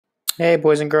Hey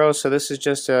boys and girls, so this is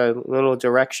just a little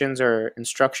directions or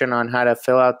instruction on how to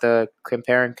fill out the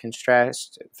compare and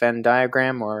contrast Venn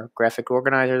diagram or graphic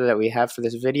organizer that we have for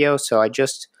this video. So I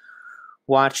just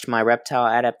watched my reptile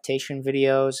adaptation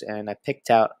videos and I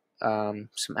picked out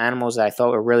some animals that I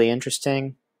thought were really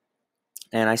interesting.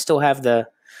 And I still have the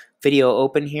video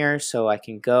open here, so I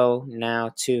can go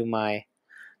now to my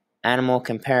animal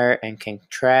compare and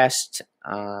contrast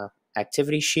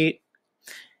activity sheet.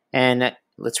 And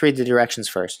let's read the directions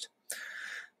first.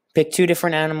 Pick two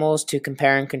different animals to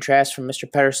compare and contrast from Mr.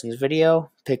 Pedersen's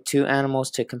video. Pick two animals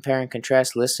to compare and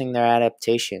contrast, listing their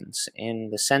adaptations.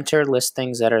 In the center, list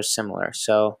things that are similar.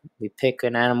 So we pick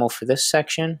an animal for this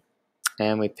section,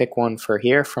 and we pick one for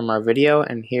here from our video,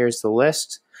 and here's the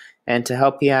list. And to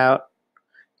help you out,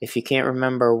 if you can't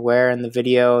remember where in the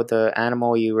video the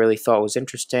animal you really thought was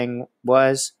interesting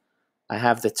was, I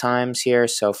have the times here.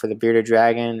 So for the bearded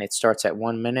dragon, it starts at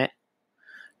 1 minute.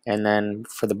 And then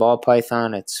for the ball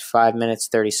python, it's 5 minutes,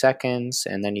 30 seconds.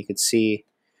 And then you could see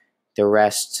the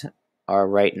rest are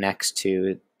right next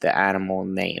to the animal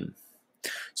name.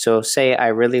 So say I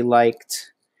really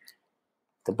liked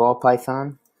the ball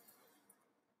python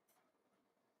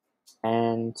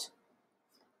and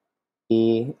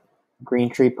the green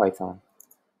tree python.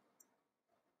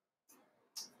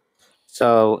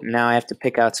 So now I have to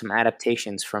pick out some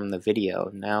adaptations from the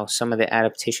video. Now some of the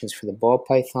adaptations for the ball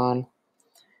python,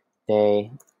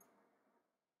 they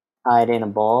hide in a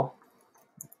ball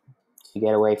to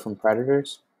get away from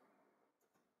predators.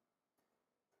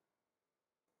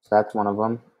 So that's one of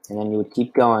them. And then you would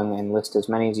keep going and list as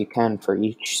many as you can for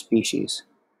each species.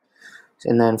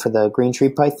 And then for the green tree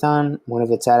python, one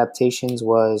of its adaptations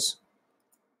was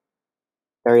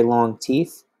very long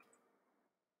teeth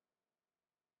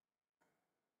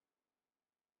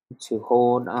to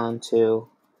hold onto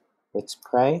its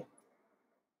prey.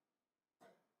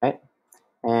 Right?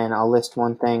 And I'll list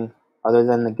one thing other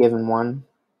than the given one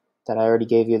that I already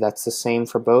gave you that's the same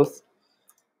for both.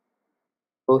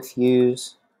 Both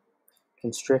use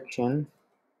constriction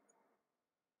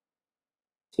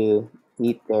to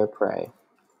eat their prey.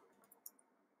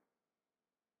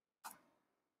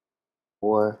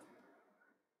 Or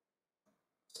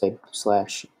say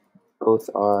slash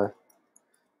both are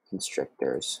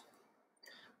constrictors.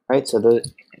 Right, so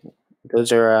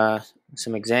those are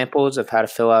some examples of how to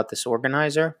fill out this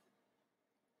organizer.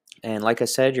 And like I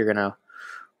said, you're gonna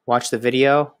watch the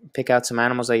video, pick out some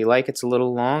animals that you like. It's a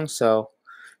little long, so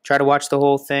try to watch the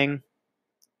whole thing,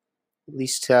 at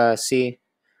least see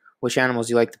which animals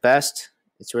you like the best.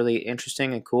 It's really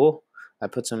interesting and cool. I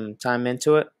put some time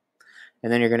into it.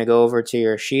 And then you're going to go over to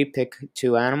your sheet, pick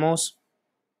two animals,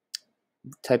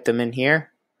 type them in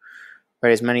here,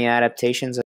 write as many adaptations